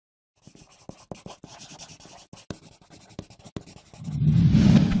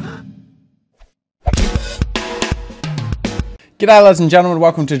G'day ladies and gentlemen,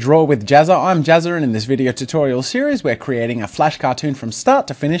 welcome to Draw with Jazza. I'm Jazza, and in this video tutorial series we're creating a Flash cartoon from start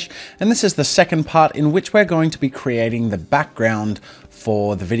to finish, and this is the second part in which we're going to be creating the background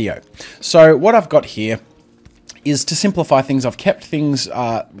for the video. So what I've got here is to simplify things. I've kept things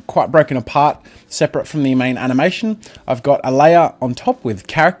quite broken apart, separate from the main animation. I've got a layer on top with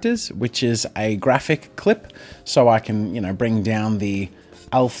characters, which is a graphic clip, so I can, bring down the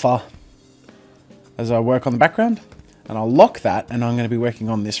alpha as I work on the background. And I'll lock that, and I'm going to be working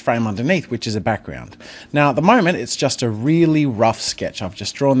on this frame underneath, which is a background. Now at the moment it's just a really rough sketch. I've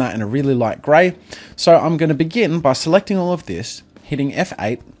just drawn that in a really light grey. So I'm going to begin by selecting all of this, hitting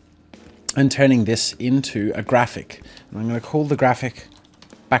F8 and turning this into a graphic. And I'm going to call the graphic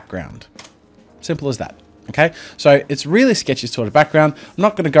background. Simple as that. Okay, so it's really sketchy sort of background. I'm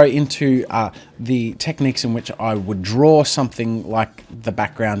not going to go into the techniques in which I would draw something like the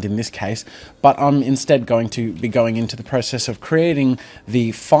background in this case, but I'm instead going to be going into the process of creating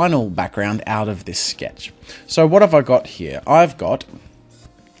the final background out of this sketch. So what have I got here?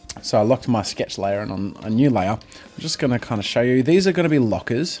 So I locked my sketch layer, and on a new layer, I'm just going to kind of show you. These are going to be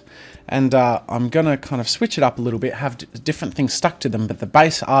lockers, and I'm going to kind of switch it up a little bit, have different things stuck to them, but the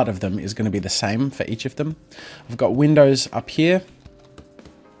base art of them is going to be the same for each of them. I've got windows up here.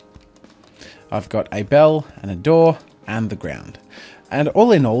 I've got a bell and a door and the ground. And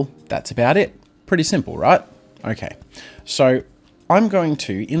all in all, that's about it. Pretty simple, right? Okay, so I'm going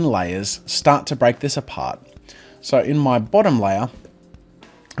to, in layers, start to break this apart. So in my bottom layer,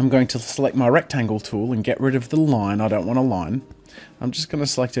 I'm going to select my rectangle tool and get rid of the line. I don't want a line. I'm just going to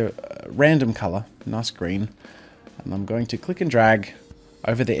select a random color, nice green, and I'm going to click and drag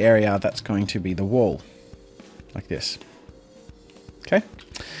over the area that's going to be the wall, like this. Okay.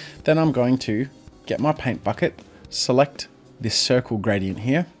 Then I'm going to get my paint bucket, select this circle gradient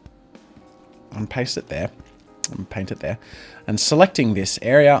here, and paste it there, and paint it there. And selecting this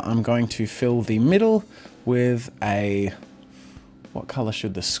area, I'm going to fill the middle with a... What color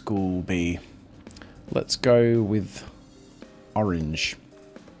should the school be? Let's go with orange.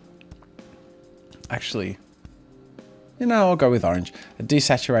 Actually, I'll go with orange. A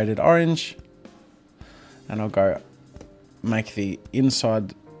desaturated orange. And I'll go make the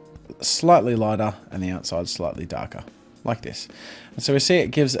inside slightly lighter and the outside slightly darker, like this. And so we see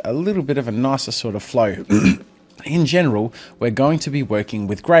it gives a little bit of a nicer sort of flow. In general, we're going to be working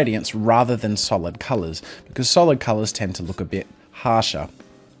with gradients rather than solid colors, because solid colors tend to look a bit harsher.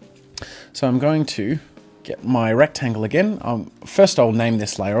 So I'm going to get my rectangle again. First I'll name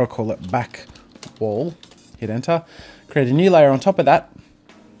this layer. I'll call it back wall. Hit enter. Create a new layer on top of that.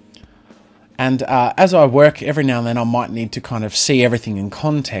 And as I work, every now and then I might need to kind of see everything in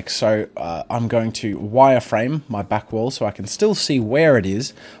context. So I'm going to wireframe my back wall so I can still see where it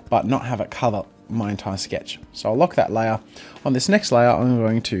is, but not have it cover my entire sketch. So I'll lock that layer. On this next layer, I'm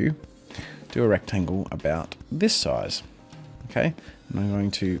going to do a rectangle about this size. Okay, and I'm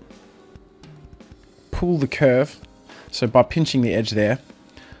going to pull the curve. So by pinching the edge there,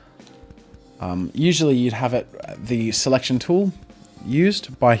 usually you'd have the selection tool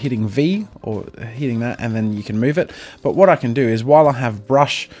used by hitting V or hitting that, and then you can move it. But what I can do is, while I have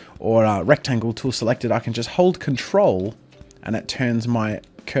brush or rectangle tool selected, I can just hold Control, and it turns my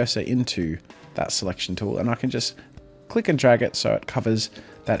cursor into that selection tool, and I can just click and drag it so it covers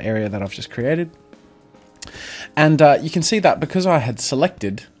that area that I've just created. And you can see that because I had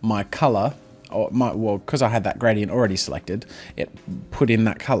selected my color, because I had that gradient already selected, it put in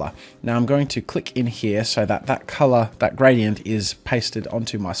that color. Now I'm going to click in here so that that color, that gradient, is pasted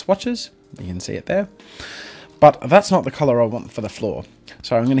onto my swatches. You can see it there. But that's not the color I want for the floor.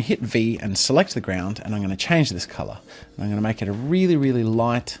 So I'm going to hit V and select the ground, and I'm going to change this color. And I'm going to make it a really, really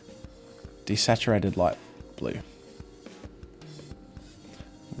light, desaturated light blue,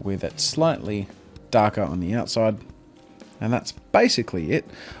 with it slightly darker on the outside, and that's basically it.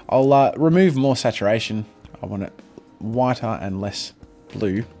 I'll remove more saturation. I want it whiter and less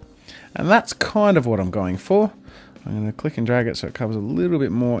blue, and that's kind of what I'm going for. I'm going to click and drag it so it covers a little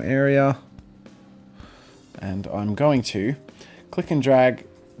bit more area, and I'm going to click and drag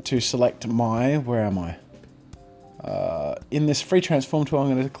to select my, where am I? In this free transform tool, I'm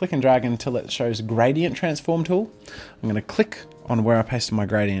going to click and drag until it shows gradient transform tool. I'm going to click on where I pasted my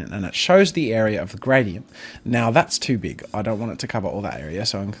gradient, and it shows the area of the gradient. Now that's too big. I don't want it to cover all that area,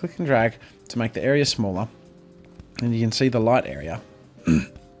 so I'm going to click and drag to make the area smaller, and you can see the light area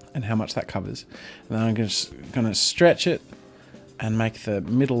and how much that covers. And then I'm just going to stretch it and make the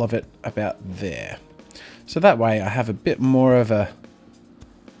middle of it about there. So that way I have a bit more of a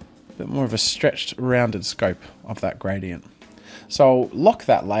stretched, rounded scope of that gradient. So I'll lock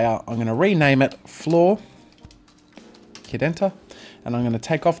that layer. I'm going to rename it Floor. hit enter, and I'm going to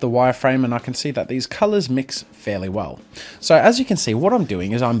take off the wireframe, and I can see that these colors mix fairly well. So as you can see, what I'm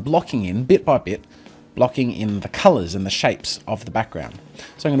doing is I'm blocking in bit by bit, blocking in the colors and the shapes of the background.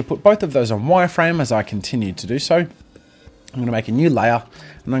 So I'm going to put both of those on wireframe as I continue to do so. I'm going to make a new layer,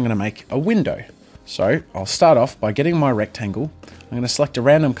 and I'm going to make a window. So I'll start off by getting my rectangle. I'm going to select a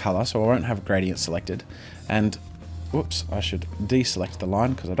random color so I won't have a gradient selected, and whoops, I should deselect the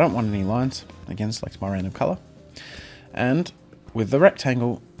line because I don't want any lines. Again, select my random color. And with the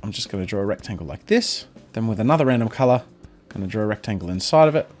rectangle, I'm just going to draw a rectangle like this. Then with another random color, I'm going to draw a rectangle inside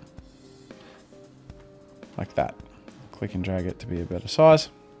of it, like that. Click and drag it to be a better size.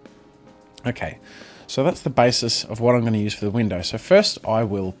 Okay, so that's the basis of what I'm going to use for the window. So first I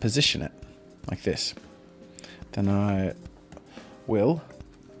will position it like this. Then I will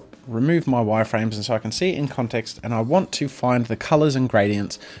remove my wireframes and so I can see it in context, and I want to find the colors and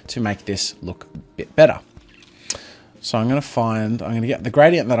gradients to make this look a bit better. So I'm going to get the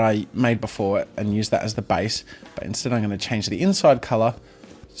gradient that I made before and use that as the base, but instead I'm going to change the inside color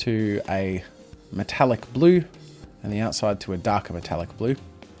to a metallic blue and the outside to a darker metallic blue,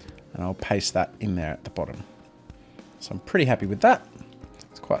 and I'll paste that in there at the bottom. So I'm pretty happy with that.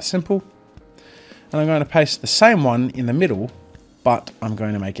 It's quite simple. And I'm going to paste the same one in the middle, but I'm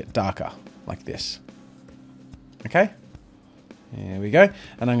going to make it darker, like this. Okay? There we go.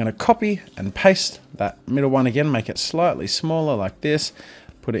 And I'm going to copy and paste that middle one again, make it slightly smaller like this,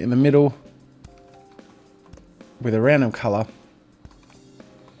 put it in the middle with a random color,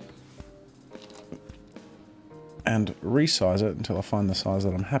 and resize it until I find the size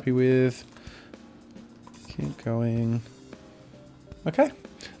that I'm happy with. Keep going. Okay.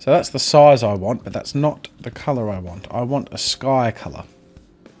 So that's the size I want, but that's not the color I want. I want a sky color.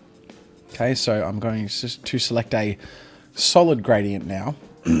 Okay, so I'm going to select a solid gradient now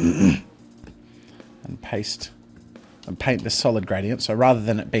and paint the solid gradient. So rather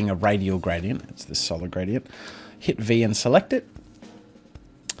than it being a radial gradient, it's this solid gradient. Hit V and select it,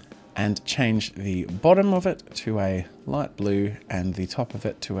 and change the bottom of it to a light blue and the top of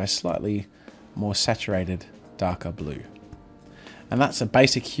it to a slightly more saturated, darker blue. And that's a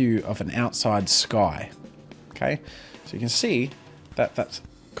basic hue of an outside sky. Okay, so you can see that that's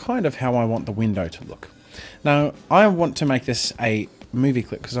kind of how I want the window to look. Now I want to make this a movie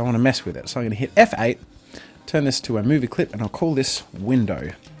clip because I want to mess with it. So I'm going to hit F8, turn this to a movie clip, and I'll call this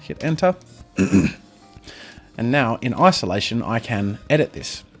window. Hit enter. And now in isolation I can edit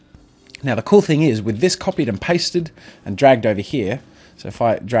this. Now the cool thing is, with this copied and pasted and dragged over here, so if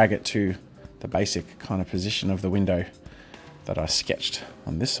I drag it to the basic kind of position of the window that I sketched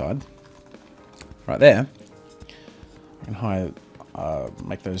on this side, right there, I can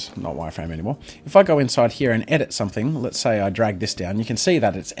make those not wireframe anymore. If I go inside here and edit something, let's say I drag this down, you can see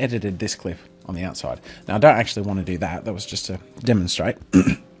that it's edited this clip on the outside. Now I don't actually want to do that, that was just to demonstrate.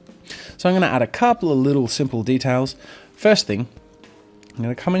 So I'm going to add a couple of little simple details. First thing, I'm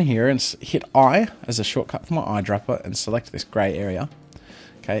going to come in here and hit I as a shortcut for my eyedropper and select this grey area.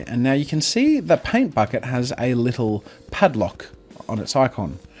 Okay, and now you can see the paint bucket has a little padlock on its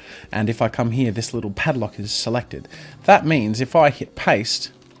icon. And if I come here, this little padlock is selected. That means if I hit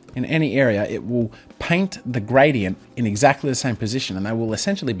paste in any area, it will paint the gradient in exactly the same position, and they will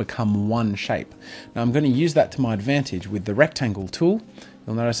essentially become one shape. Now I'm going to use that to my advantage with the rectangle tool.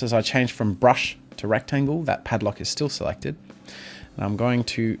 You'll notice as I change from brush to rectangle, that padlock is still selected. And I'm going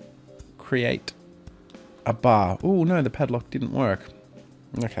to create a bar. Oh no, the padlock didn't work.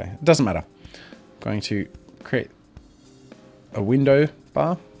 Okay, it doesn't matter. I'm going to create a window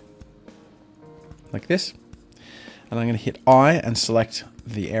bar like this, and I'm going to hit I and select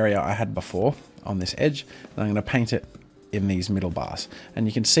the area I had before on this edge, and I'm going to paint it in these middle bars. And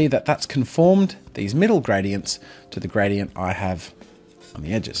you can see that that's conformed these middle gradients to the gradient I have on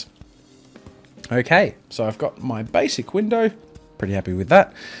the edges. Okay, so I've got my basic window, pretty happy with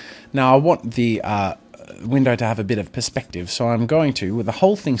that. Now I want the window to have a bit of perspective, so I'm going to, with the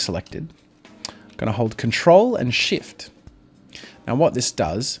whole thing selected, I'm going to hold Control and Shift. Now what this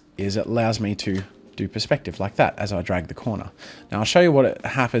does is it allows me to do perspective like that as I drag the corner. Now I'll show you what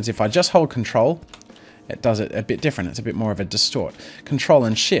happens if I just hold Control. It does it a bit different, it's a bit more of a distort. Control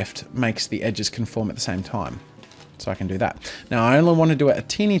and Shift makes the edges conform at the same time, so I can do that. Now I only want to do it a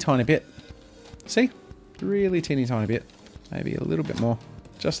teeny tiny bit. See? Really teeny tiny bit. Maybe a little bit more,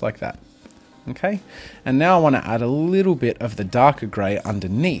 just like that. Okay, and now I want to add a little bit of the darker grey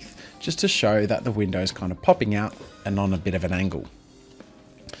underneath, just to show that the window is kind of popping out and on a bit of an angle.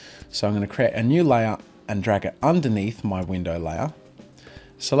 So I'm going to create a new layer and drag it underneath my window layer,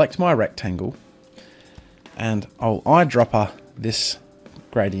 select my rectangle, and I'll eyedropper this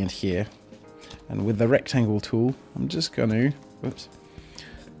gradient here, And with the rectangle tool, I'm just going to, whoops,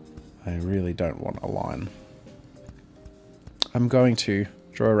 I really don't want a line. I'm going to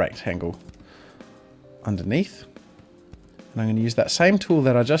draw a rectangle underneath. And I'm going to use that same tool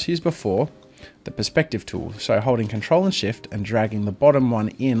that I just used before, the perspective tool. So holding Control and Shift and dragging the bottom one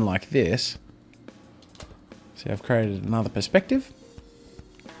in like this. See, I've created another perspective.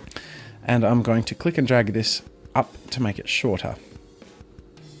 And I'm going to click and drag this up to make it shorter.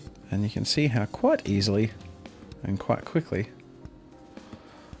 And you can see how quite easily and quite quickly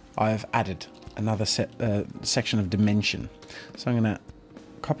I've added another section of dimension. So I'm going to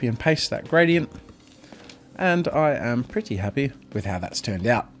copy and paste that gradient, and I am pretty happy with how that's turned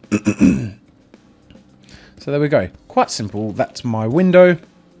out. So there we go. Quite simple. That's my window.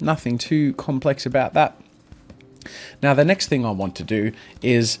 Nothing too complex about that. Now the next thing I want to do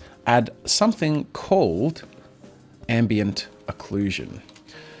is add something called ambient occlusion.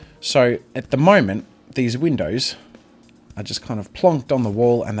 So at the moment, these windows are just kind of plonked on the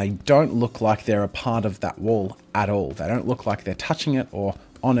wall, and they don't look like they're a part of that wall at all. They don't look like they're touching it or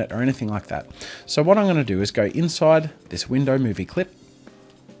on it or anything like that. So what I'm going to do is go inside this window movie clip.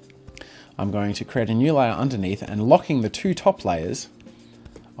 I'm going to create a new layer underneath, and locking the two top layers,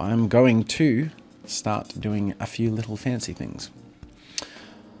 I'm going to start doing a few little fancy things.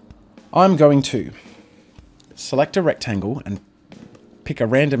 I'm going to select a rectangle and pick a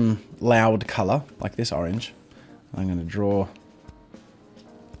random loud color like this orange. I'm going to draw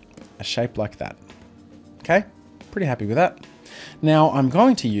a shape like that. Okay, pretty happy with that. Now I'm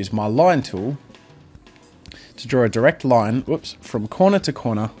going to use my line tool to draw a direct line, whoops, from corner to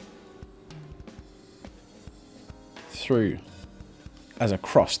corner through as a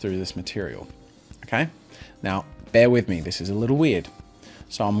cross through this material. Okay, now bear with me, this is a little weird.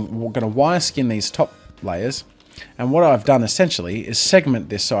 So I'm going to wire skin these top layers, and what I've done essentially is segment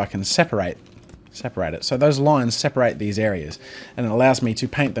this so I can separate it. So those lines separate these areas, and it allows me to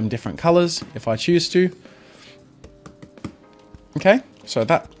paint them different colors if I choose to. Okay, so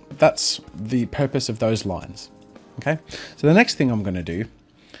that's the purpose of those lines. Okay, so the next thing I'm going to do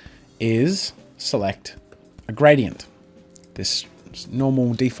is select a gradient, this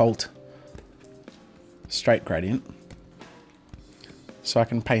normal default straight gradient, so I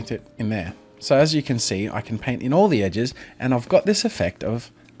can paint it in there. So as you can see, I can paint in all the edges, and I've got this effect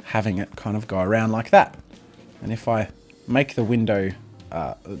of having it kind of go around like that. And if I make the window,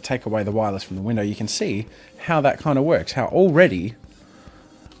 take away the wireless from the window, you can see how that kind of works, how already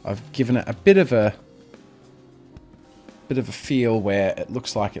I've given it a bit of a feel where it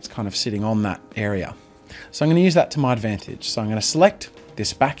looks like it's kind of sitting on that area. So I'm going to use that to my advantage. So I'm going to select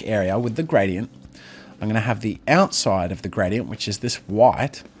this back area with the gradient. I'm going to have the outside of the gradient, which is this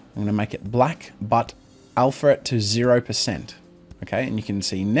white. I'm going to make it black, but alpha it to 0%. Okay, and you can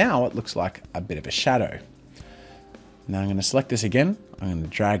see now it looks like a bit of a shadow. Now I'm going to select this again. I'm going to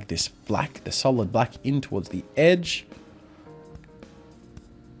drag this black, the solid black, in towards the edge.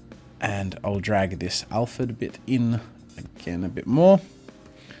 And I'll drag this alpha bit in again a bit more.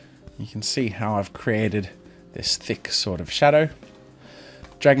 You can see how I've created this thick sort of shadow.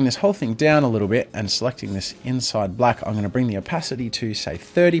 Dragging this whole thing down a little bit and selecting this inside black, I'm going to bring the opacity to say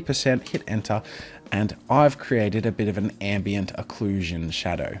 30%, hit enter, and I've created a bit of an ambient occlusion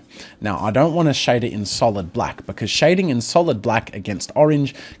shadow. Now I don't want to shade it in solid black, because shading in solid black against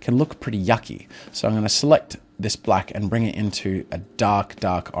orange can look pretty yucky. So I'm going to select this black and bring it into a dark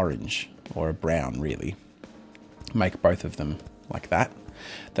orange, or a brown really. Make both of them like that.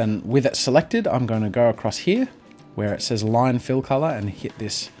 Then with it selected, I'm going to go across here where it says line fill color and hit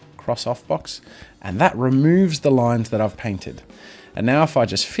this cross off box, and that removes the lines that I've painted. And now if I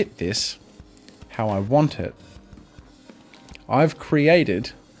just fit this how I want it, I've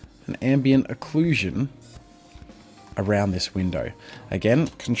created an ambient occlusion around this window. Again,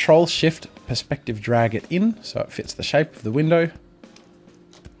 Control Shift perspective drag it in so it fits the shape of the window,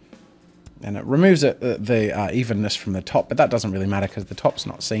 and it removes the evenness from the top, but that doesn't really matter because the top's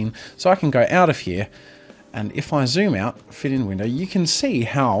not seen. So I can go out of here, and if I zoom out, fit in window, you can see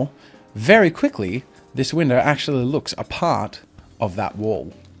how very quickly this window actually looks a part of that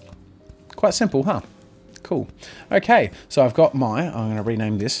wall. Quite simple, huh? Cool. Okay, so I've got I'm going to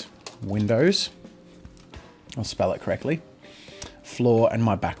rename this Windows, I'll spell it correctly, floor, and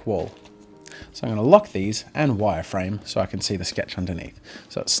my back wall. So I'm going to lock these and wireframe so I can see the sketch underneath.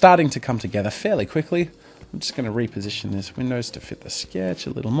 So it's starting to come together fairly quickly. I'm just going to reposition this Windows to fit the sketch a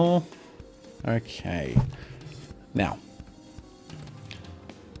little more. Okay, now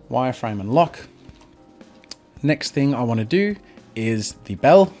wireframe and lock. Next thing I want to do is the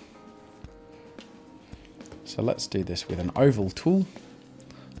bell. So let's do this with an oval tool.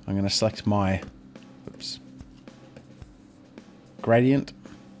 I'm going to select my oops, gradient.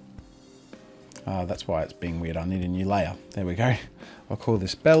 That's why it's being weird. I need a new layer. There we go. I'll call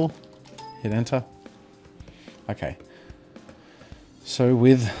this bell. Hit enter. Okay. So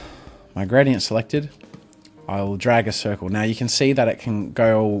with my gradient selected, I'll drag a circle. Now you can see that it can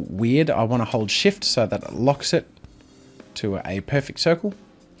go weird. I want to hold shift so that it locks it to a perfect circle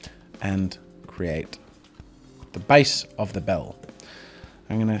and create the base of the bell.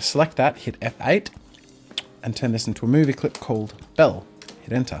 I'm going to select that, hit F8 and turn this into a movie clip called bell.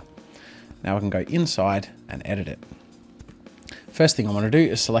 Hit enter. Now I can go inside and edit it. First thing I want to do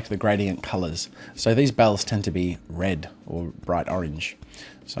is select the gradient colors. So these bells tend to be red or bright orange.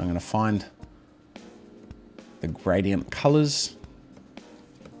 So I'm going to find the gradient colors.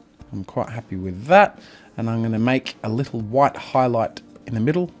 I'm quite happy with that. And I'm going to make a little white highlight in the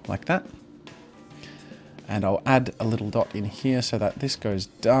middle like that. And I'll add a little dot in here so that this goes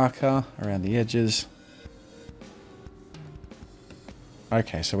darker around the edges.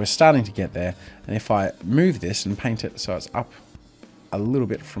 Okay, so we're starting to get there. And if I move this and paint it so it's up a little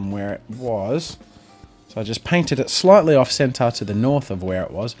bit from where it was, so I just painted it slightly off center to the north of where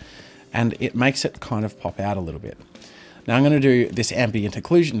it was, and it makes it kind of pop out a little bit. Now I'm going to do this ambient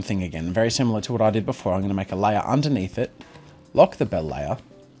occlusion thing again, very similar to what I did before. I'm going to make a layer underneath it, lock the bell layer,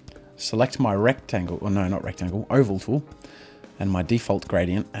 select my rectangle, or no, not rectangle, oval tool, and my default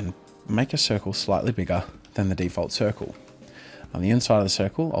gradient, and make a circle slightly bigger than the default circle. On the inside of the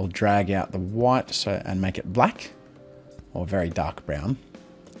circle, I'll drag out the white and make it black, or very dark brown,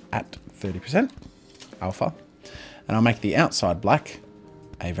 at 30% alpha. And I'll make the outside black,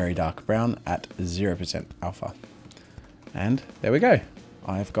 a very dark brown, at 0% alpha. And there we go.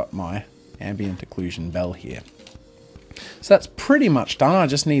 I've got my ambient occlusion bell here. So that's pretty much done. I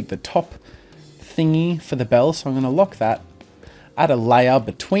just need the top thingy for the bell. So I'm going to lock that, add a layer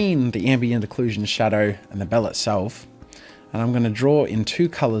between the ambient occlusion shadow and the bell itself. And I'm going to draw in two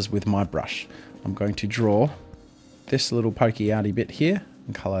colors with my brush. I'm going to draw this little pokey outy bit here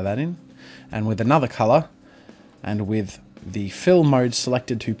and color that in. And with another color, and with the fill mode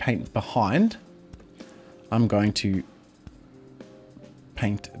selected to paint behind, I'm going to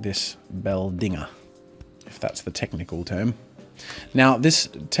paint this bell dinger, if that's the technical term. Now this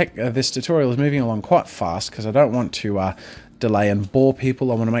tutorial is moving along quite fast because I don't want to delay and bore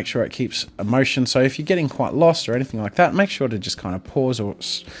people. I want to make sure it keeps emotion. So if you're getting quite lost or anything like that, make sure to just kind of pause or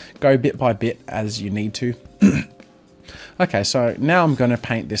go bit by bit as you need to. Okay, so now I'm going to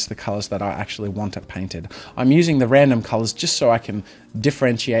paint this the colors that I actually want it painted. I'm using the random colors just so I can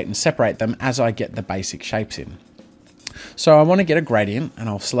differentiate and separate them as I get the basic shapes in. So I want to get a gradient, and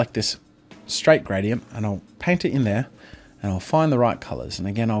I'll select this straight gradient and I'll paint it in there, and I'll find the right colors. And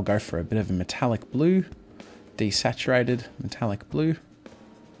again, I'll go for a bit of a metallic blue, desaturated metallic blue.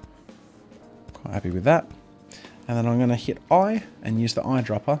 Quite happy with that. And then I'm going to hit I and use the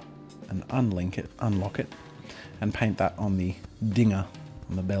eyedropper and unlock it, and paint that on the dinger,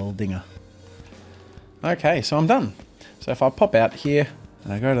 on the bell dinger. Okay, so I'm done. So if I pop out here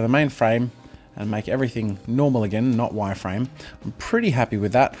and I go to the main frame and make everything normal again, not wireframe, I'm pretty happy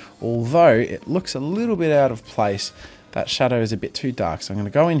with that, although it looks a little bit out of place. That shadow is a bit too dark, so I'm going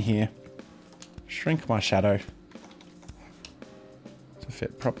to go in here, shrink my shadow to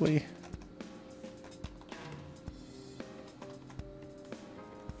fit properly.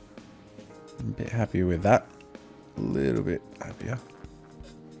 I'm a bit happier with that. A little bit happier.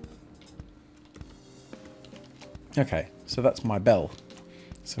 Okay, so that's my bell.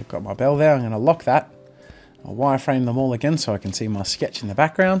 So I've got my bell there. I'm going to lock that. I'll wireframe them all again so I can see my sketch in the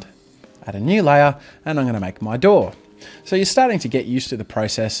background. Add a new layer, and I'm going to make my door. So you're starting to get used to the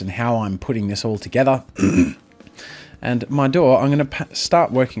process and how I'm putting this all together. And my door, I'm going to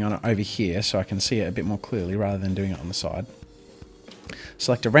start working on it over here so I can see it a bit more clearly rather than doing it on the side.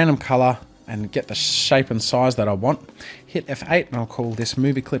 Select a random color and get the shape and size that I want. Hit F8 and I'll call this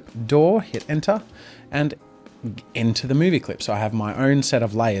movie clip door, hit enter, and enter the movie clip. So I have my own set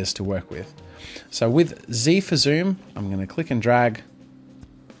of layers to work with. So with Z for zoom, I'm going to click and drag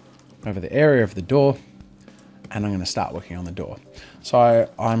over the area of the door, and I'm going to start working on the door. So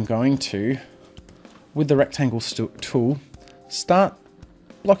I'm going to, with the rectangle tool, start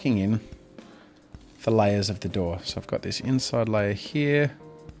blocking in the layers of the door. So I've got this inside layer here.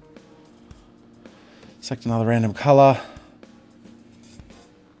 Select another random color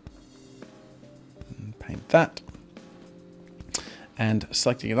and paint that. And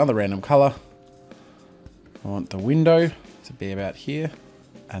selecting another random color, I want the window to be about here,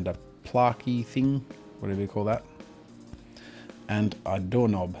 and a plaquey thing, whatever you call that, and a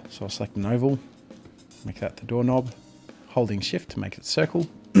doorknob. So I'll select an oval, make that the doorknob, holding shift to make it circle.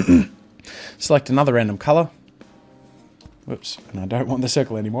 Select another random color. Whoops, and I don't want the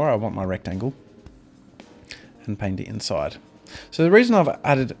circle anymore, I want my rectangle. And paint it inside. So the reason I've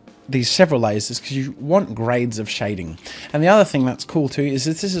added these several layers is because you want grades of shading. And the other thing that's cool too is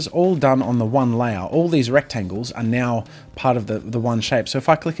that this is all done on the one layer. All these rectangles are now part of the one shape. So if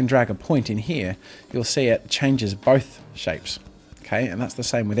I click and drag a point in here, you'll see it changes both shapes. Okay, and that's the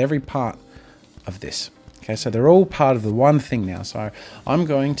same with every part of this. Okay, so they're all part of the one thing now. So I'm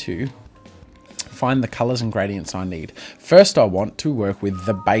going to find the colors and gradients I need. First, I want to work with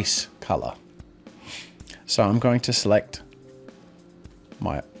the base color. So I'm going to select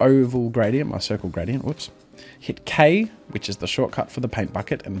my oval gradient, my circle gradient, whoops. Hit K, which is the shortcut for the paint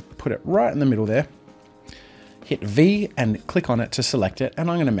bucket, and put it right in the middle there. Hit V and click on it to select it, and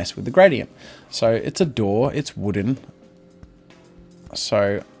I'm going to mess with the gradient. So it's a door, it's wooden.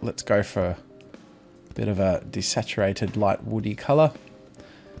 So let's go for a bit of a desaturated light woody color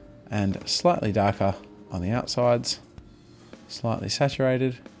and slightly darker on the outsides, slightly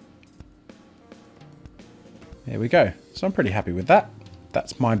saturated. There we go. So I'm pretty happy with that.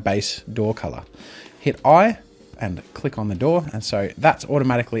 That's my base door color. Hit I and click on the door, and so that's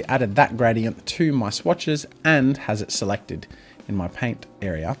automatically added that gradient to my swatches and has it selected in my paint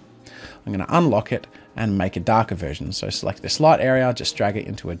area. I'm going to unlock it and make a darker version. So select this light area, just drag it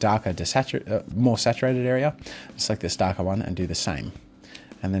into a darker, more saturated area. Select this darker one and do the same.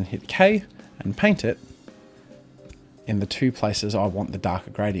 And then hit K and paint it in the two places I want the darker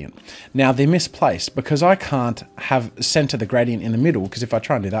gradient. Now they're misplaced because I can't center the gradient in the middle, because if I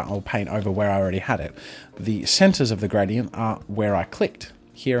try and do that, I'll paint over where I already had it. The centers of the gradient are where I clicked,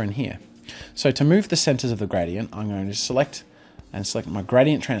 here and here. So to move the centers of the gradient, I'm going to select my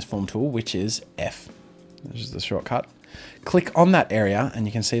gradient transform tool, which is F. This is the shortcut. Click on that area and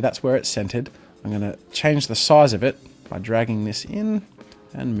you can see that's where it's centered. I'm going to change the size of it by dragging this in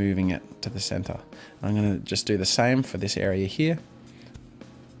and moving it to the center. I'm going to just do the same for this area here.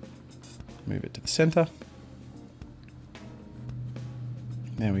 Move it to the center.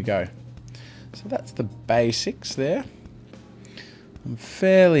 There we go. So that's the basics there. I'm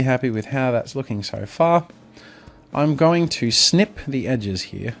fairly happy with how that's looking so far. I'm going to snip the edges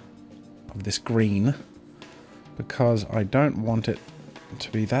here of this green because I don't want it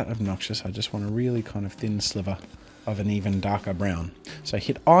to be that obnoxious. I just want a really kind of thin sliver of an even darker brown. So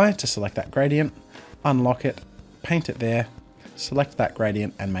hit I to select that gradient, unlock it, paint it there, select that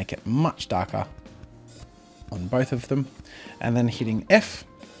gradient and make it much darker on both of them, and then hitting F,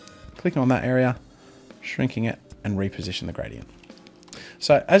 clicking on that area, shrinking it and reposition the gradient.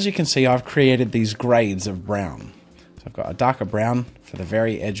 So as you can see, I've created these grades of brown. So I've got a darker brown for the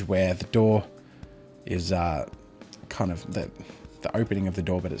very edge where the door is kind of the opening of the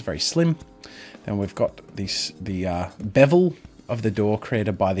door, but it's very slim. Then we've got the bevel of the door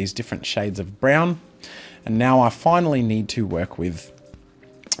created by these different shades of brown. And now I finally need to work with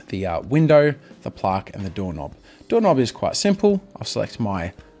the window, the plaque, and the doorknob. Doorknob is quite simple. I'll select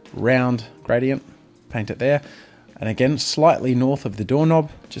my round gradient, paint it there. And again, slightly north of the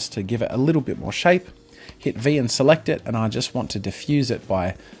doorknob, just to give it a little bit more shape. Hit V and select it, and I just want to diffuse it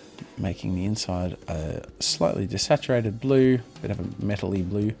by making the inside a slightly desaturated blue, bit of a metally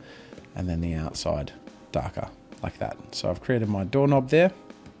blue, and then the outside darker, like that. So I've created my doorknob there,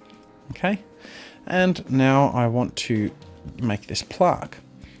 okay? And now I want to make this plaque.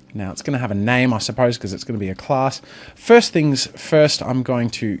 Now it's going to have a name, I suppose, because it's going to be a class. First things first, I'm going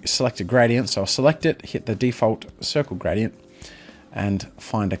to select a gradient. So I'll select it, hit the default circle gradient, and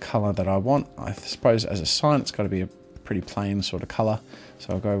find a color that I want. I suppose as a sign, it's got to be a pretty plain sort of color.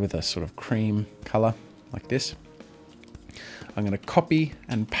 So I'll go with a sort of cream color like this. I'm going to copy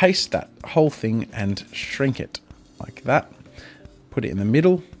and paste that whole thing and shrink it like that. Put it in the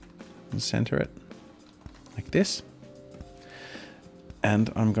middle and center it like this.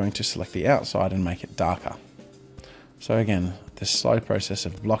 And I'm going to select the outside and make it darker. So again, this slow process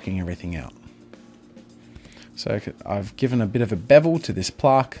of blocking everything out. So I've given a bit of a bevel to this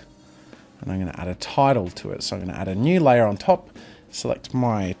plaque, and I'm going to add a title to it. So I'm going to add a new layer on top, select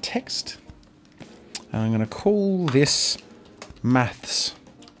my text, and I'm going to call this Maths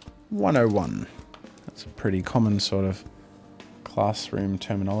 101. That's a pretty common sort of classroom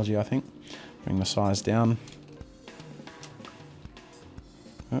terminology, I think. Bring the size down.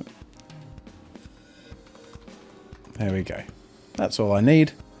 Oh. There we go. That's all I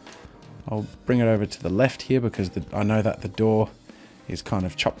need. I'll bring it over to the left here because I know that the door is kind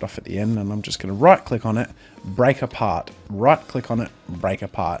of chopped off at the end, and I'm just going to right click on it, break apart, right click on it, break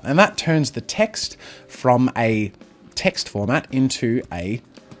apart. And that turns the text from a text format into a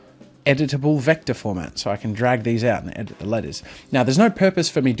editable vector format, so I can drag these out and edit the letters. Now, there's no purpose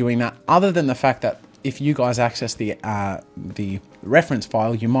for me doing that other than the fact that if you guys access the reference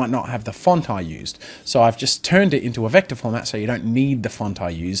file, you might not have the font I used. So I've just turned it into a vector format, so you don't need the font I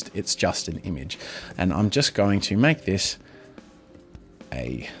used. It's just an image. And I'm just going to make this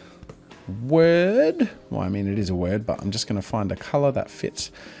a word. Well, I mean, it is a word, but I'm just going to find a color that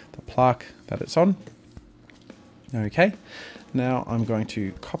fits the plaque that it's on. Okay. Now I'm going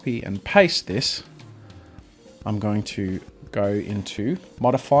to copy and paste this. I'm going to go into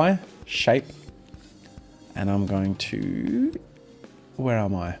modify, shape, and I'm going to, where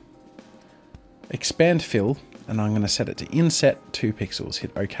am I? Expand fill, and I'm going to set it to inset 2 pixels.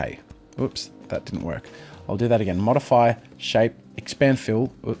 Hit OK. Oops, that didn't work. I'll do that again. Modify, shape, expand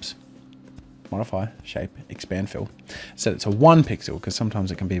fill. Oops. Modify, shape, expand fill. Set it to 1 pixel because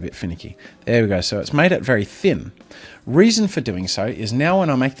sometimes it can be a bit finicky. There we go. So it's made it very thin. Reason for doing so is now when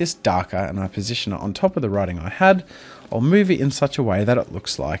I make this darker and I position it on top of the writing I had, I'll move it in such a way that it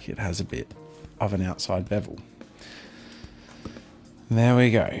looks like it has a bit of an outside bevel. There we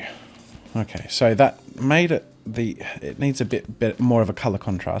go. Okay, so that made it it needs a bit more of a color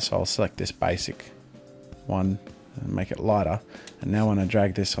contrast. So I'll select this basic one and make it lighter. And now when I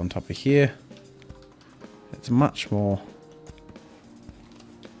drag this on top of here, it's much more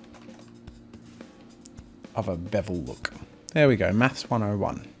of a bevel look. There we go, Maths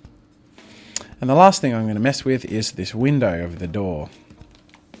 101. And the last thing I'm going to mess with is this window over the door.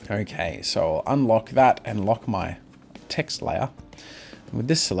 Okay, so I'll unlock that and lock my text layer. And with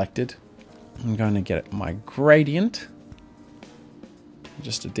this selected, I'm going to get my gradient,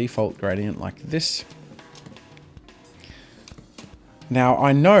 just a default gradient like this. Now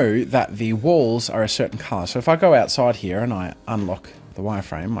I know that the walls are a certain color, so if I go outside here and I unlock the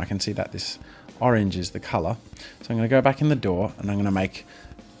wireframe, I can see that this orange is the color. So I'm going to go back in the door and I'm going to make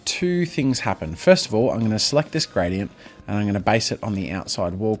 2 things happen. First of all, I'm going to select this gradient and I'm going to base it on the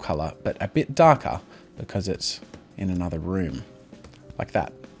outside wall color, but a bit darker because it's in another room, like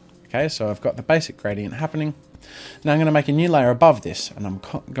that. Okay, so I've got the basic gradient happening. Now I'm going to make a new layer above this, and I'm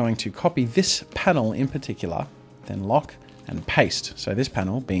going to copy this panel in particular, then lock and paste. So this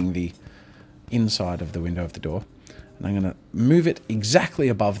panel being the inside of the window of the door, and I'm going to move it exactly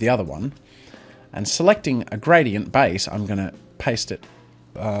above the other one, and selecting a gradient base, I'm going to paste it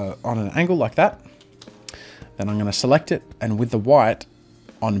on an angle like that. Then I'm going to select it, and with the white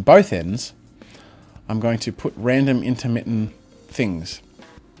on both ends, I'm going to put random intermittent things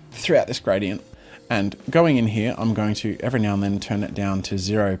throughout this gradient. And going in here, I'm going to every now and then turn it down to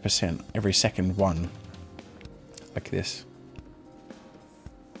 0%, every second one, like this.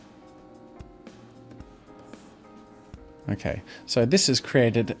 Okay, so this has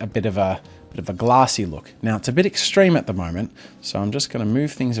created a bit of a glassy look. Now it's a bit extreme at the moment, so I'm just going to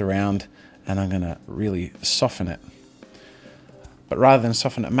move things around and I'm going to really soften it. But rather than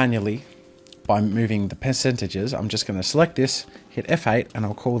soften it manually by moving the percentages, I'm just going to select this, hit F8, and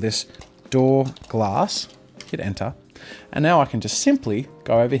I'll call this door glass, hit enter. And now I can just simply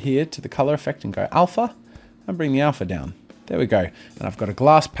go over here to the color effect and go alpha and bring the alpha down. There we go. And I've got a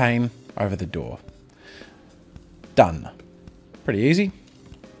glass pane over the door. Done. Pretty easy.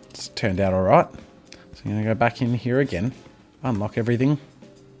 It's turned out all right. So I'm going to go back in here again, unlock everything.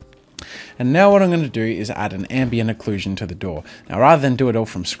 And now what I'm going to do is add an ambient occlusion to the door. Now rather than do it all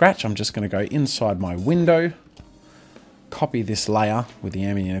from scratch, I'm just going to go inside my window, copy this layer with the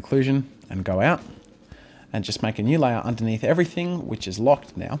ambient occlusion and go out and just make a new layer underneath everything, which is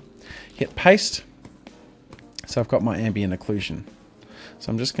locked now. Hit paste. So I've got my ambient occlusion.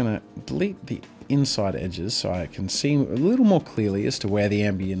 So I'm just going to delete the inside edges so I can see a little more clearly as to where the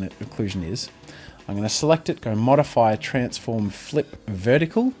ambient occlusion is. I'm going to select it, go modify, transform, flip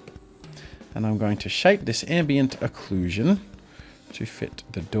vertical, and I'm going to shape this ambient occlusion to fit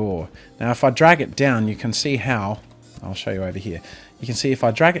the door. Now if I drag it down, you can see how, I'll show you over here. You can see if I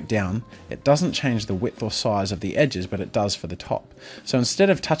drag it down, it doesn't change the width or size of the edges, but it does for the top. So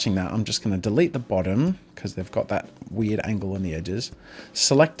instead of touching that, I'm just going to delete the bottom because they've got that weird angle on the edges.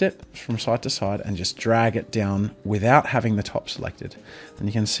 Select it from side to side and just drag it down without having the top selected. And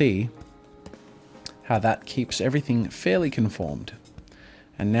you can see how that keeps everything fairly conformed.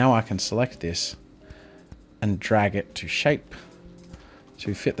 And now I can select this and drag it to shape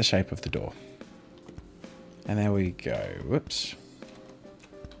to fit the shape of the door. And there we go. Whoops.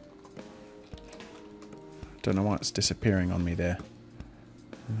 Don't know why it's disappearing on me there.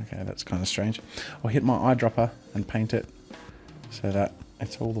 Okay, that's kind of strange. I'll hit my eyedropper and paint it so that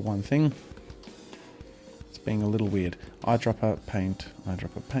it's all the one thing. It's being a little weird. Eyedropper, paint,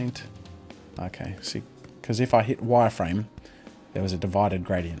 eyedropper, paint. Okay, see, because if I hit wireframe, there was a divided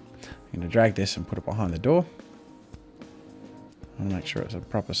gradient. I'm going to drag this and put it behind the door. I want to make sure it's a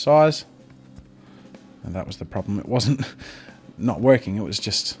proper size. And that was the problem. It wasn't not working. It was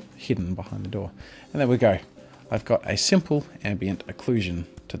just hidden behind the door. And there we go. I've got a simple ambient occlusion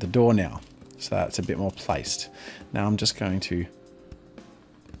to the door now. So that's a bit more placed. Now I'm just going to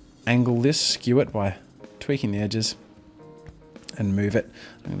angle this, skew it by tweaking the edges and move it.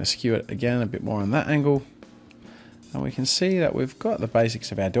 I'm going to skew it again a bit more on that angle. And we can see that we've got the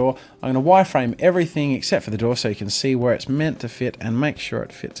basics of our door. I'm going to wireframe everything except for the door so you can see where it's meant to fit and make sure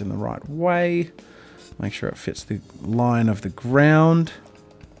it fits in the right way. Make sure it fits the line of the ground.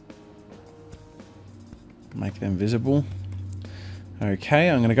 Make them visible. Okay,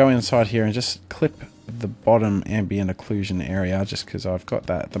 I'm going to go inside here and just clip the bottom ambient occlusion area just because I've got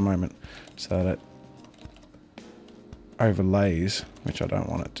that at the moment so that it overlays, which I don't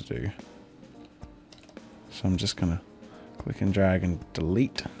want it to do. So I'm just going to click and drag and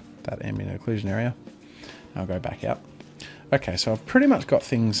delete that ambient occlusion area. I'll go back out. Okay, so I've pretty much got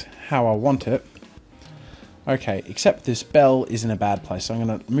things how I want it. Okay, except this bell is in a bad place. So I'm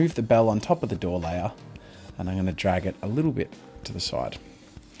going to move the bell on top of the door layer and I'm going to drag it a little bit to the side.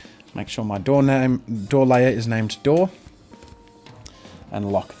 Make sure my door layer is named door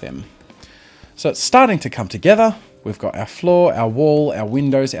and lock them. So it's starting to come together. We've got our floor, our wall, our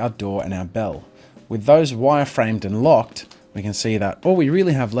windows, our door and our bell. With those wireframed and locked, we can see that all we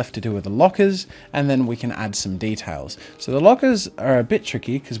really have left to do are the lockers, and then we can add some details. So the lockers are a bit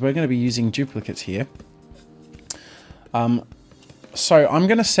tricky because we're going to be using duplicates here. So I'm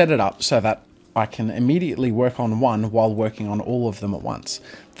going to set it up so that I can immediately work on one while working on all of them at once.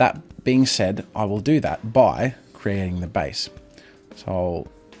 That being said, I will do that by creating the base. So I'll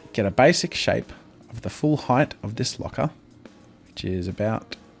get a basic shape of the full height of this locker, which is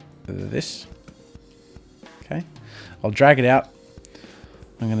about this. Okay, I'll drag it out.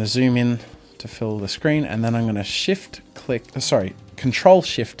 I'm going to zoom in to fill the screen, and then I'm going to Control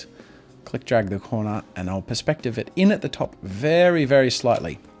Shift, click drag the corner, and I'll perspective it in at the top very, very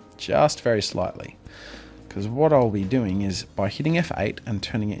slightly, just very slightly. Because what I'll be doing is by hitting F8 and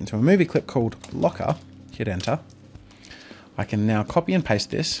turning it into a movie clip called Locker, hit enter, I can now copy and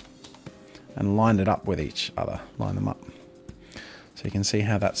paste this and line it up with each other, line them up. So you can see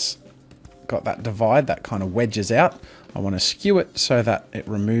how that's got that divide that kind of wedges out. I want to skew it so that it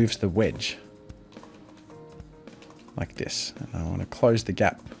removes the wedge like this, and I want to close the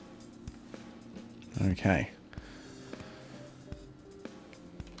gap. Okay,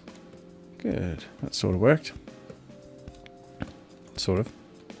 good, that sort of worked, sort of.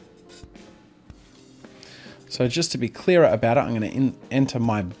 So just to be clearer about it, I'm going to enter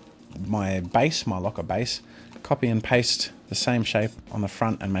my base, my locker base, copy and paste the same shape on the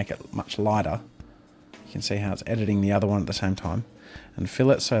front and make it much lighter. You can see how it's editing the other one at the same time, and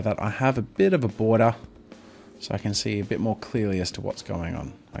fill it so that I have a bit of a border so I can see a bit more clearly as to what's going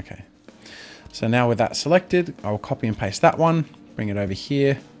on. Okay, so now with that selected, I'll copy and paste that one, bring it over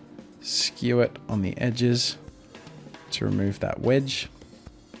here, skew it on the edges to remove that wedge.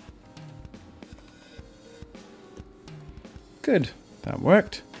 Good, that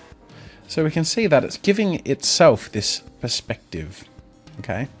worked. So we can see that it's giving itself this perspective.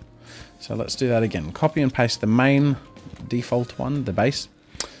 Okay, so let's do that again. Copy and paste the main default one, the base,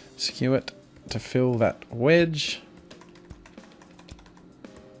 skew it to fill that wedge.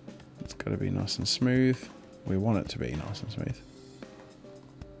 It's got to be nice and smooth. We want it to be nice and smooth.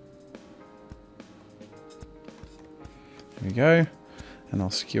 There we go. And I'll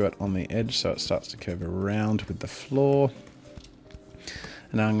skew it on the edge so it starts to curve around with the floor.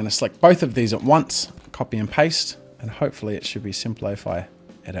 And now I'm going to select both of these at once, copy and paste, and hopefully it should be simpler if I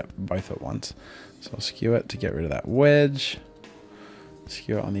edit both at once. So I'll skew it to get rid of that wedge,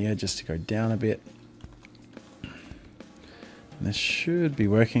 skew it on the edges to go down a bit. And this should be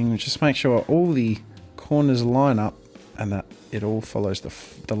working. Just make sure all the corners line up and that it all follows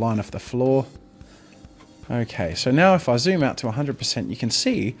the line of the floor. Okay, so now if I zoom out to 100%, you can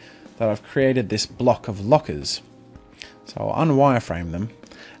see that I've created this block of lockers. So I'll unwireframe them,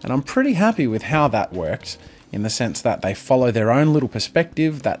 and I'm pretty happy with how that worked, in the sense that they follow their own little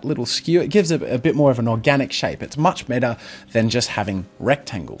perspective, that little skew. It gives a bit more of an organic shape. It's much better than just having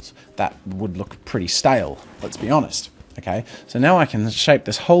rectangles. That would look pretty stale, let's be honest. Okay, so now I can shape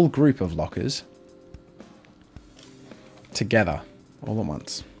this whole group of lockers together all at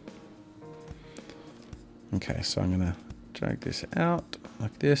once. Okay, so I'm going to drag this out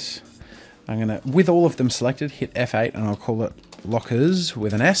like this. I'm going to, with all of them selected, hit F8 and I'll call it lockers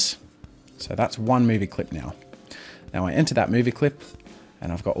with an S. So that's one movie clip now. Now I enter that movie clip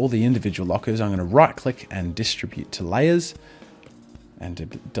and I've got all the individual lockers. I'm going to right click and distribute to layers. and to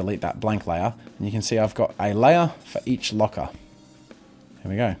delete that blank layer. And you can see I've got a layer for each locker.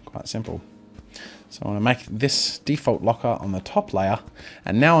 There we go, quite simple. So I want to make this default locker on the top layer,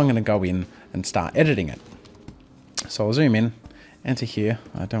 and now I'm going to go in and start editing it. So I'll zoom in, enter here.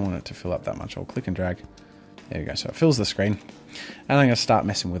 I don't want it to fill up that much. I'll click and drag. There we go. So it fills the screen. And I'm going to start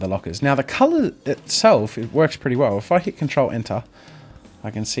messing with the lockers. Now the color itself, it works pretty well. If I hit Control Enter,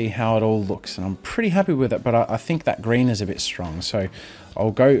 I can see how it all looks. And I'm pretty happy with it, but I think that green is a bit strong. So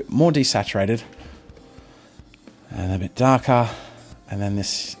I'll go more desaturated and a bit darker. And then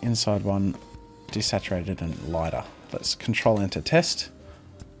this inside one, desaturated and lighter. Let's Control Enter test.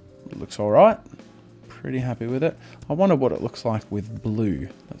 It looks all right. Pretty happy with it. I wonder what it looks like with blue.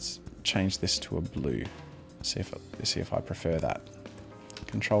 Let's change this to a blue. See if I prefer that.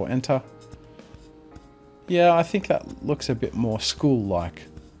 Control Enter. Yeah, I think that looks a bit more school-like.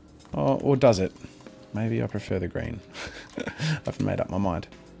 Or does it? Maybe I prefer the green. I haven't made up my mind.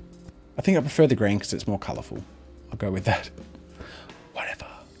 I think I prefer the green because it's more colourful. I'll go with that. Whatever.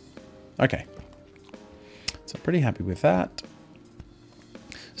 Okay. So pretty happy with that.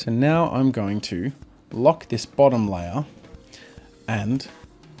 So now I'm going to lock this bottom layer and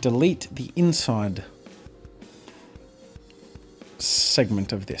delete the inside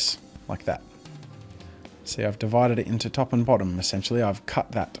segment of this, like that. See, I've divided it into top and bottom. Essentially, I've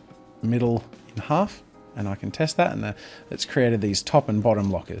cut that middle in half, and I can test that, and it's created these top and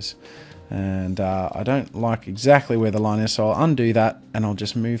bottom lockers. And I don't like exactly where the line is, so I'll undo that, and I'll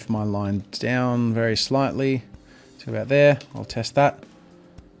just move my line down very slightly to about there. I'll test that.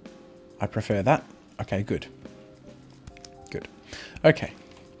 I prefer that. Okay, good. Good. Okay,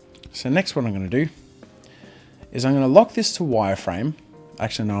 so next what I'm going to do is I'm going to lock this to wireframe.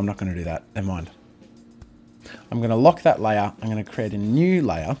 Actually, no, I'm not going to do that. Never mind. I'm going to lock that layer. I'm going to create a new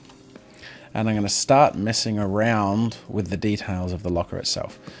layer, and I'm going to start messing around with the details of the locker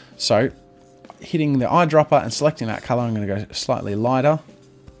itself. So, hitting the eyedropper and selecting that color, I'm going to go slightly lighter.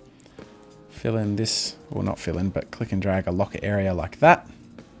 Fill in this, well, not fill in, but click and drag a locker area like that.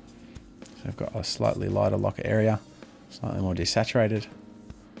 So I've got a slightly lighter locker area, slightly more desaturated.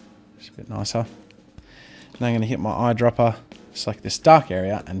 Just a bit nicer. Now I'm going to hit my eyedropper, select this dark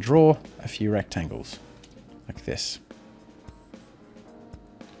area, and draw a few rectangles, like this.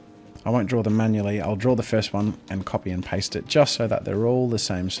 I won't draw them manually, I'll draw the first one and copy and paste it, just so that they're all the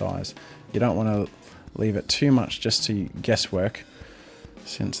same size. You don't want to leave it too much just to guesswork,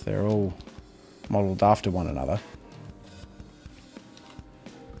 since they're all modelled after one another.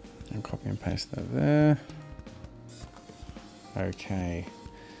 And copy and paste that there. Okay,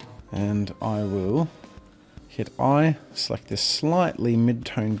 and I will hit I, select this slightly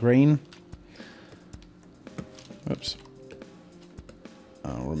mid-tone green. Oops.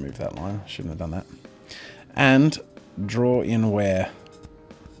 I'll remove that line, shouldn't have done that. And draw in where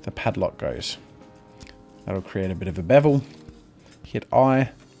the padlock goes. That'll create a bit of a bevel. Hit I,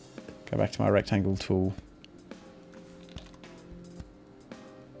 go back to my rectangle tool.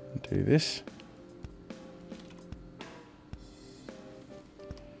 Do this.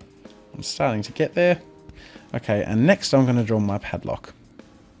 I'm starting to get there. Okay, and next I'm going to draw my padlock.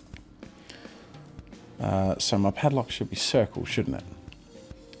 So my padlock should be circle, shouldn't it?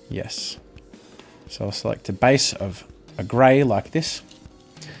 Yes. So I'll select a base of a grey like this.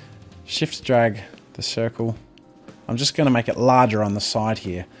 Shift drag the circle. I'm just going to make it larger on the side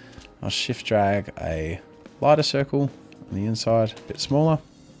here. I'll shift drag a lighter circle on the inside, a bit smaller.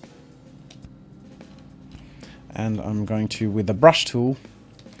 And I'm going to, with the brush tool,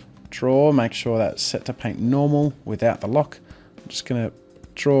 draw, make sure that's set to paint normal without the lock. I'm just going to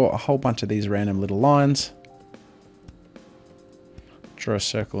draw a whole bunch of these random little lines. Draw a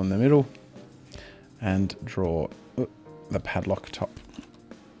circle in the middle and draw the padlock top.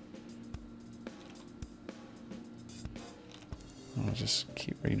 I'll just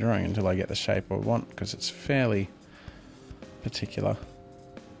keep redrawing until I get the shape I want, because it's fairly particular.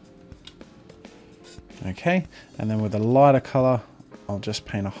 Okay, and then with a lighter color, I'll just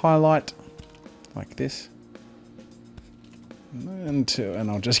paint a highlight like this. And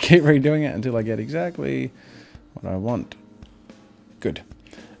I'll just keep redoing it until I get exactly what I want. Good.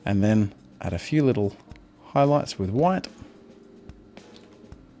 And then add a few little highlights with white.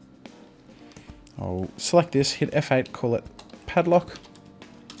 I'll select this, hit F8, call it padlock,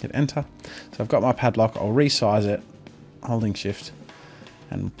 hit enter. So I've got my padlock, I'll resize it, holding shift,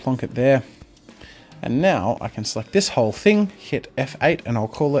 and plonk it there. And now I can select this whole thing, hit F8, and I'll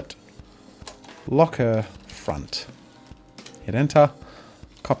call it locker front. Hit enter,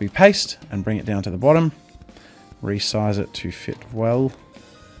 copy paste, and bring it down to the bottom. Resize it to fit well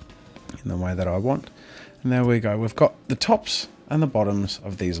in the way that I want. And there we go. We've got the tops and the bottoms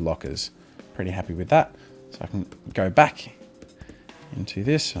of these lockers. Pretty happy with that. So I can go back into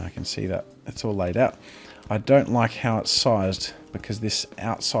this and I can see that it's all laid out. I don't like how it's sized because this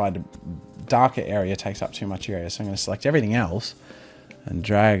outside darker area takes up too much area. So I'm going to select everything else and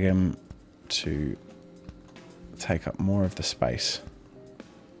drag them to take up more of the space.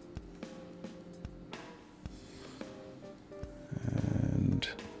 And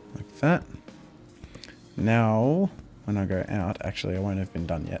like that. Now, when I go out, actually I won't have been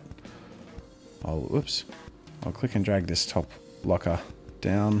done yet. I'll click and drag this top locker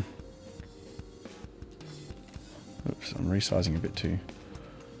down. Oops, I'm resizing a bit too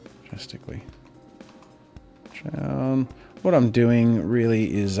drastically. Down. What I'm doing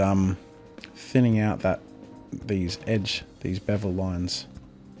really is thinning out these bevel lines.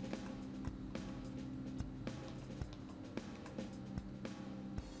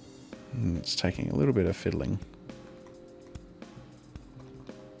 And it's taking a little bit of fiddling.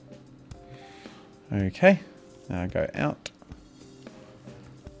 Okay, now I go out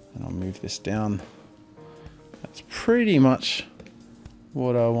and I'll move this down. That's pretty much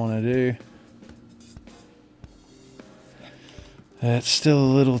what I want to do. It's still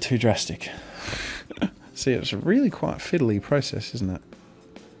a little too drastic. See, it's a really quite fiddly process, isn't it?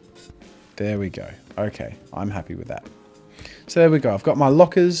 There we go. Okay, I'm happy with that. So there we go. I've got my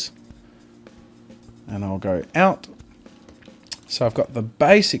lockers and I'll go out. So I've got the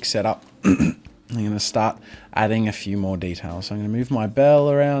basic setup. I'm going to start adding a few more details. So I'm going to move my bell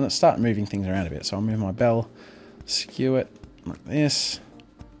around, start moving things around a bit. So I'll move my bell, skew it like this.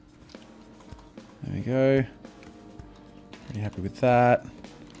 There we go. Pretty happy with that.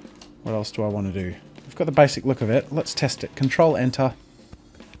 What else do I want to do? I've got the basic look of it. Let's test it. Control Enter.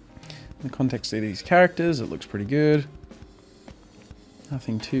 In the context of these characters, it looks pretty good.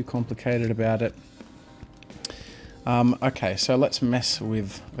 Nothing too complicated about it. Okay, so let's mess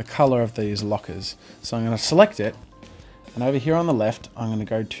with the color of these lockers. So I'm going to select it, and over here on the left, I'm going to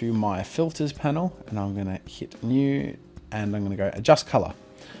go to my filters panel, and I'm going to hit new, and I'm going to go adjust color.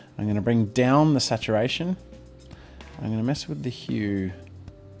 I'm going to bring down the saturation. I'm going to mess with the hue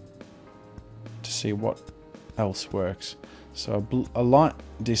to see what else works. So a light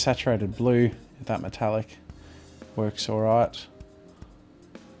desaturated blue, that metallic, works all right.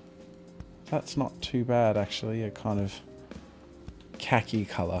 That's not too bad actually, a kind of khaki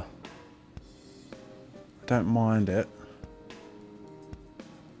color. Don't mind it.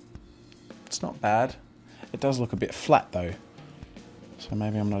 It's not bad. It does look a bit flat though, so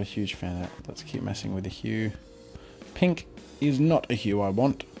maybe I'm not a huge fan of it. Let's keep messing with the hue. Pink is not a hue I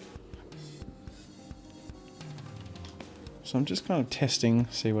want. So I'm just kind of testing,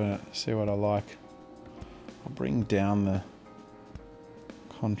 see what I like. I'll bring down the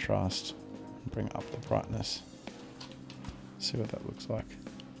contrast. Bring up the brightness. See what that looks like.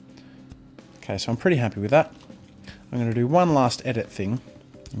 Okay, so I'm pretty happy with that. I'm going to do one last edit thing.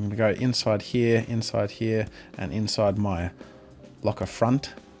 I'm going to go inside here, and inside my locker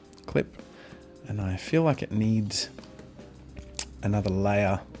front clip. And I feel like it needs another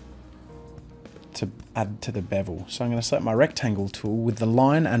layer to add to the bevel. So I'm going to select my rectangle tool with the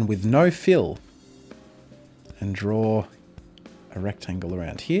line and with no fill and draw a rectangle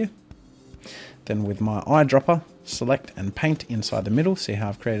around here. Then with my eyedropper, select and paint inside the middle. See how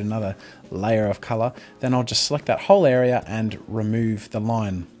I've created another layer of color. Then I'll just select that whole area and remove the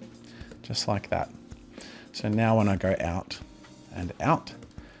line, just like that. So now when I go out and out,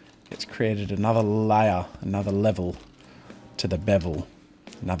 it's created another layer, another level to the bevel.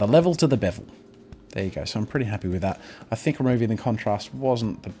 Another level to the bevel. There you go. So I'm pretty happy with that. I think removing the contrast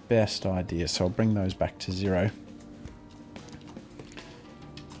wasn't the best idea, so I'll bring those back to 0.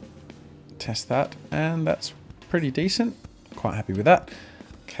 Test that, and that's pretty decent. Quite happy with that.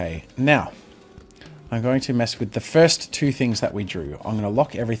 Okay, now I'm going to mess with the first two things that we drew. I'm going to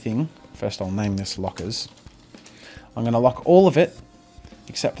lock everything. First I'll name this lockers. I'm going to lock all of it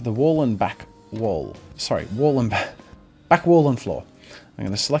except for the wall and back wall. Sorry, back wall and floor. I'm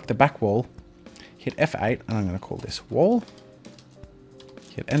going to select the back wall, hit F8, and I'm going to call this wall.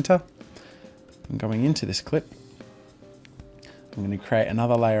 Hit enter. I'm going into this clip. I'm going to create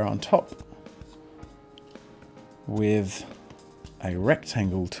another layer on top with a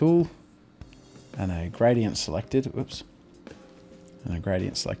rectangle tool and a gradient selected. Oops. And a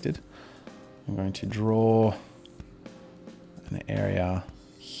gradient selected. I'm going to draw an area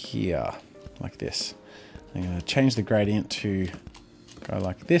here, like this. I'm going to change the gradient to go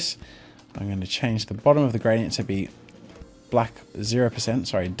like this. I'm going to change the bottom of the gradient to be black 0%,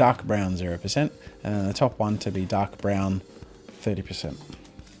 sorry, dark brown 0%, and then the top one to be dark brown 30%.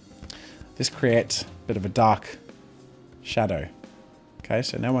 This creates a bit of a dark shadow Okay,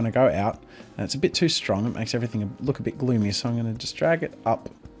 so now when I go out, and it's a bit too strong, it makes everything look a bit gloomy, so I'm going to just drag it up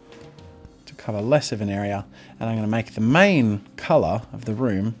to cover less of an area, and I'm going to make the main colour of the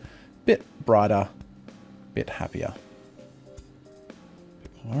room a bit brighter, a bit happier. A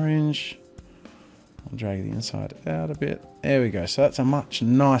bit more orange. I'll drag the inside out a bit. There we go, so that's a much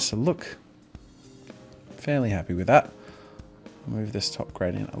nicer look. Fairly happy with that. I'll move this top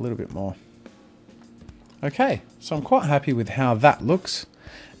gradient a little bit more. Okay, so I'm quite happy with how that looks.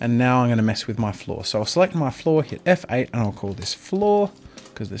 And now I'm going to mess with my floor. So I'll select my floor, hit F8, and I'll call this floor,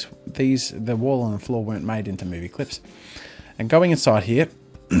 because the wall and the floor weren't made into movie clips. And going inside here,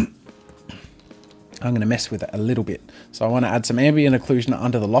 I'm going to mess with it a little bit. So I want to add some ambient occlusion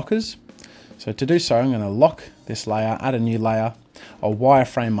under the lockers. So to do so, I'm going to lock this layer, add a new layer. I'll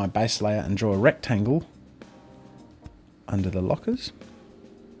wireframe my base layer and draw a rectangle under the lockers.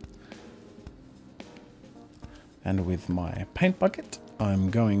 And with my paint bucket, I'm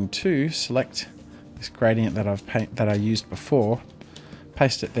going to select this gradient that I used before,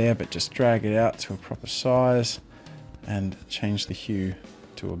 paste it there, but just drag it out to a proper size and change the hue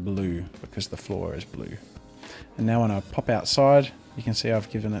to a blue because the floor is blue. And now when I pop outside, you can see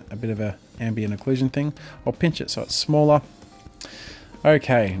I've given it a bit of an ambient occlusion thing. I'll pinch it so it's smaller.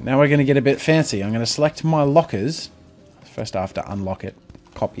 Okay, now we're going to get a bit fancy. I'm going to select my lockers. First I have to unlock it,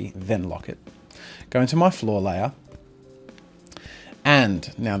 copy, then lock it. Go into my floor layer,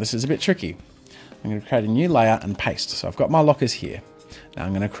 and now this is a bit tricky. I'm going to create a new layer and paste. So I've got my lockers here. Now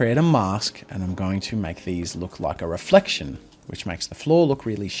I'm going to create a mask, and I'm going to make these look like a reflection, which makes the floor look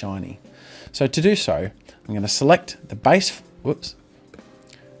really shiny. So to do so, I'm going to select the base,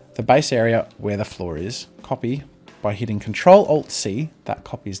 the base area where the floor is, copy by hitting Control-Alt-C, that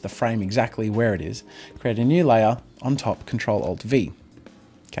copies the frame exactly where it is, create a new layer on top, Control-Alt-V.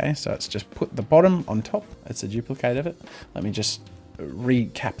 Okay, so it's just put the bottom on top. It's a duplicate of it. Let me just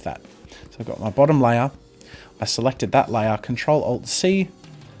recap that. So I've got my bottom layer. I selected that layer, Control-Alt-C,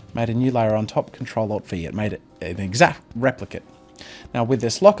 made a new layer on top, Control-Alt-V. It made it an exact replicate. Now with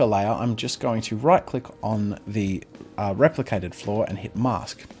this locker layer, I'm just going to right click on the replicated floor and hit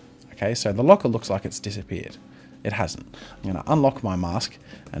mask. Okay, so the locker looks like it's disappeared. It hasn't. I'm going to unlock my mask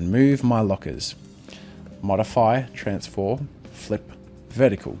and move my lockers. Modify, transform, flip,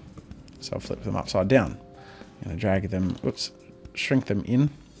 vertical. So I'll flip them upside down. I'm going to drag them, shrink them in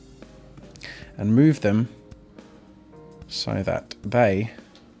and move them so that they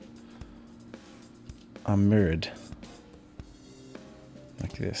are mirrored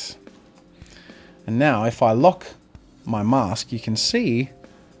like this. And now if I lock my mask, you can see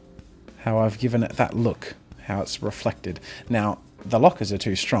how I've given it that look, how it's reflected. Now the lockers are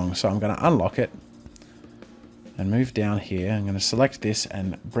too strong, so I'm going to unlock it and move down here. I'm going to select this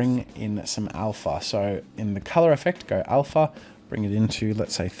and bring in some alpha. So in the color effect, go alpha, bring it into,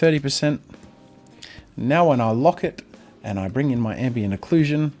 let's say 30%. Now when I lock it and I bring in my ambient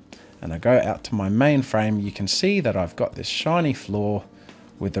occlusion and I go out to my main frame, you can see that I've got this shiny floor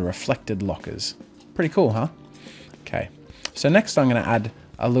with the reflected lockers. Pretty cool, huh? Okay, so next I'm going to add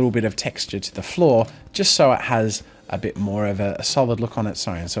a little bit of texture to the floor just so it has a bit more of a solid look on its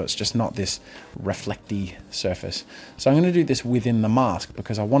own, so it's just not this reflecty surface. So I'm going to do this within the mask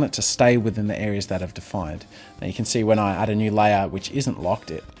because I want it to stay within the areas that I've defined. Now you can see when I add a new layer which isn't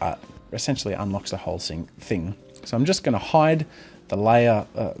locked, it essentially unlocks the whole thing. So I'm just going to hide the layer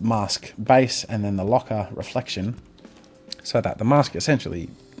mask base and then the locker reflection so that the mask essentially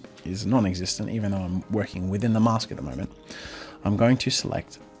is non-existent, even though I'm working within the mask at the moment. I'm going to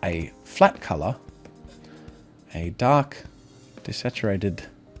select a flat color, a dark desaturated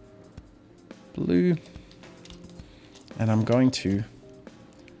blue, and I'm going to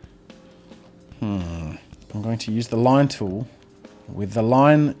use the line tool with the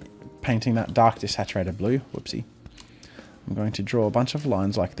line painting that dark desaturated blue. Whoopsie. I'm going to draw a bunch of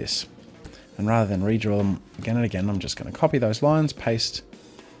lines like this, and rather than redraw them again and again, I'm just going to copy those lines, paste,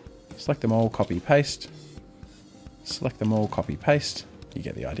 select them all, copy, paste, select them all, copy, paste. You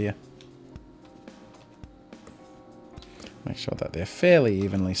get the idea. Make sure that they're fairly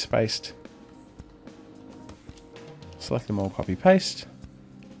evenly spaced. Select them all, copy, paste.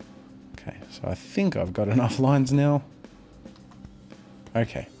 Okay, so I think I've got enough lines now.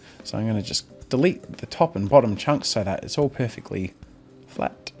 Okay, so I'm going to just delete the top and bottom chunks so that it's all perfectly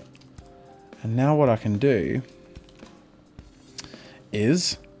flat. And now what I can do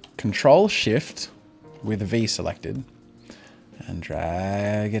is Control Shift with V selected and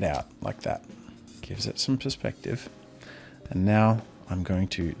drag it out like that. Gives it some perspective. And now I'm going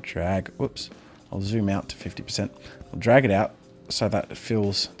to drag, I'll zoom out to 50%. I'll drag it out so that it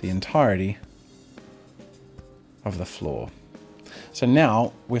fills the entirety of the floor. So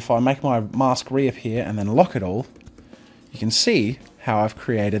now, if I make my mask reappear and then lock it all, you can see how I've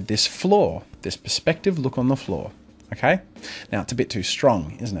created this floor, this perspective look on the floor. Okay, now it's a bit too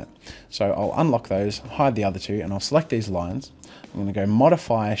strong, isn't it? So I'll unlock those, hide the other two, and I'll select these lines. I'm going to go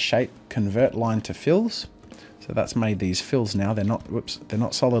modify shape, convert line to fills. So that's made these fills now. They're not, whoops, they're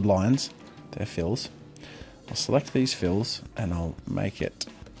not solid lines, they're fills. I'll select these fills and I'll make it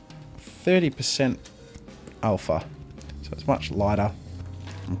 30% alpha. So it's much lighter.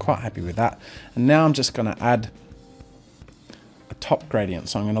 I'm quite happy with that. And now I'm just going to add a top gradient.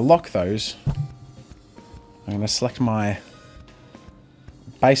 So I'm going to lock those. I'm going to select my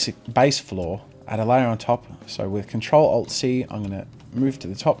base floor, add a layer on top. So with Control-Alt-C, I'm going to move to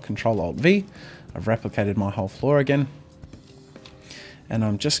the top, Control-Alt-V. I've replicated my whole floor again. And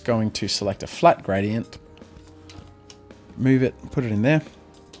I'm just going to select a flat gradient, move it, put it in there.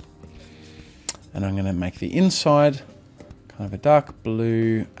 And I'm going to make the inside kind of a dark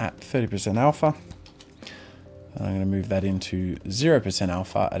blue at 30% alpha. And I'm going to move that into 0%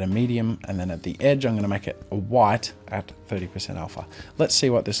 alpha at a medium, and then at the edge I'm going to make it a white at 30% alpha. Let's see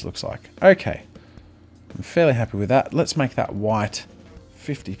what this looks like. Okay, I'm fairly happy with that. Let's make that white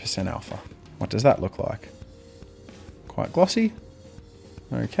 50% alpha. What does that look like? Quite glossy.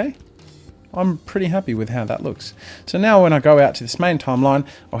 Okay, I'm pretty happy with how that looks. So now when I go out to this main timeline,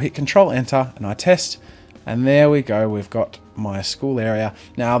 I'll hit Control Enter and I test, and there we go, we've got my school area.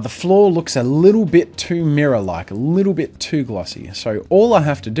 Now the floor looks a little bit too mirror-like, a little bit too glossy. So all I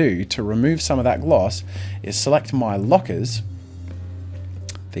have to do to remove some of that gloss is select my lockers,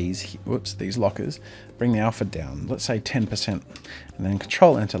 these lockers, bring the alpha down, let's say 10%, and then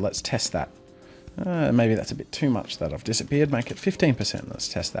Control Enter, let's test that. Maybe that's a bit too much that I've disappeared, make it 15%, let's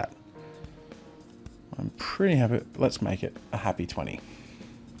test that. I'm pretty happy, let's make it a happy 20.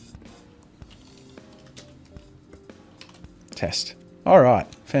 Test. Alright,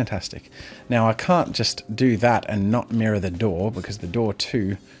 fantastic. Now I can't just do that and not mirror the door, because the door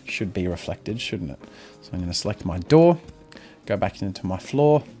too should be reflected, shouldn't it? So I'm going to select my door, go back into my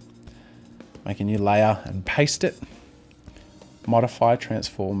floor, make a new layer and paste it. Modify,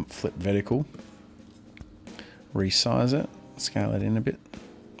 transform, flip vertical. Resize it, scale it in a bit,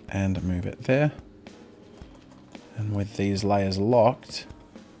 and move it there. And with these layers locked,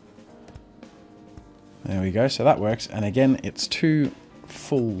 there we go, so that works. And again, it's too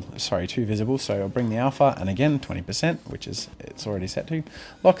visible, so I'll bring the alpha, and again, 20%, which is, it's already set to.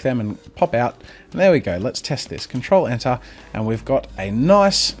 Lock them and pop out, and there we go. Let's test this. Control Enter, and we've got a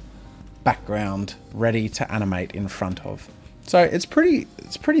nice background ready to animate in front of. So it's pretty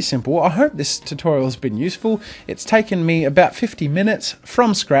simple. I hope this tutorial has been useful. It's taken me about 50 minutes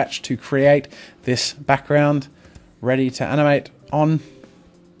from scratch to create this background ready to animate on.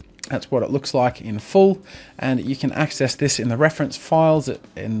 That's what it looks like in full, and you can access this in the reference files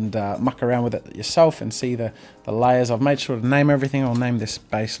and muck around with it yourself and see the layers. I've made sure to name everything. I'll name this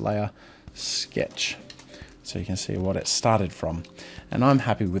base layer sketch, so you can see what it started from, and I'm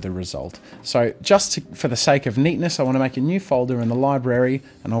happy with the result. So just for the sake of neatness, I want to make a new folder in the library,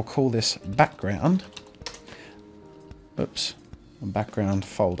 and I'll call this background. Oops, a background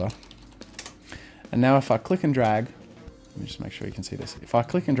folder. And now if I click and drag, let me just make sure you can see this. If I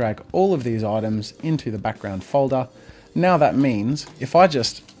click and drag all of these items into the background folder, now that means if I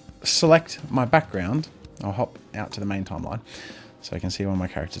just select my background, I'll hop out to the main timeline so you can see where my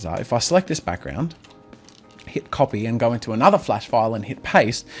characters are. If I select this background, hit copy and go into another flash file and hit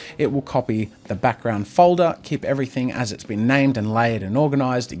paste, it will copy the background folder, keep everything as it's been named and layered and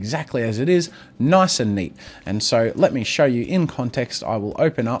organized exactly as it is, nice and neat. And so let me show you in context. I will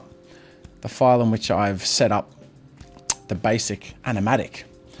open up the file in which I've set up the basic animatic.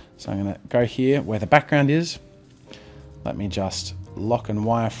 So I'm going to go here where the background is. Let me just lock and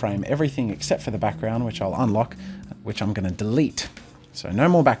wireframe everything except for the background, which I'll unlock, which I'm going to delete. So no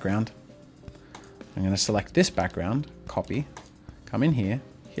more background. I'm going to select this background, copy, come in here,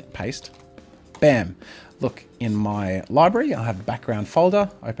 hit paste, bam. Look, in my library, I have a background folder,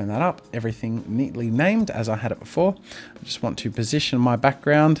 open that up, everything neatly named as I had it before. I just want to position my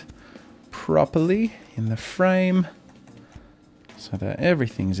background properly in the frame so that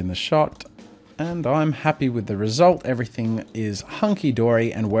everything's in the shot, and I'm happy with the result. Everything is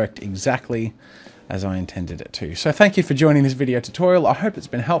hunky-dory and worked exactly as I intended it to. So thank you for joining this video tutorial. I hope it's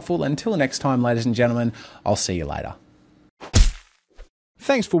been helpful. Until next time, ladies and gentlemen, I'll see you later.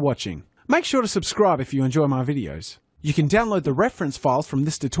 Thanks for watching. Make sure to subscribe if you enjoy my videos. You can download the reference files from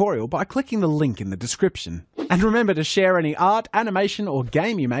this tutorial by clicking the link in the description. And remember to share any art, animation, or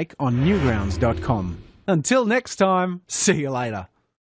game you make on Newgrounds.com. Until next time, see you later.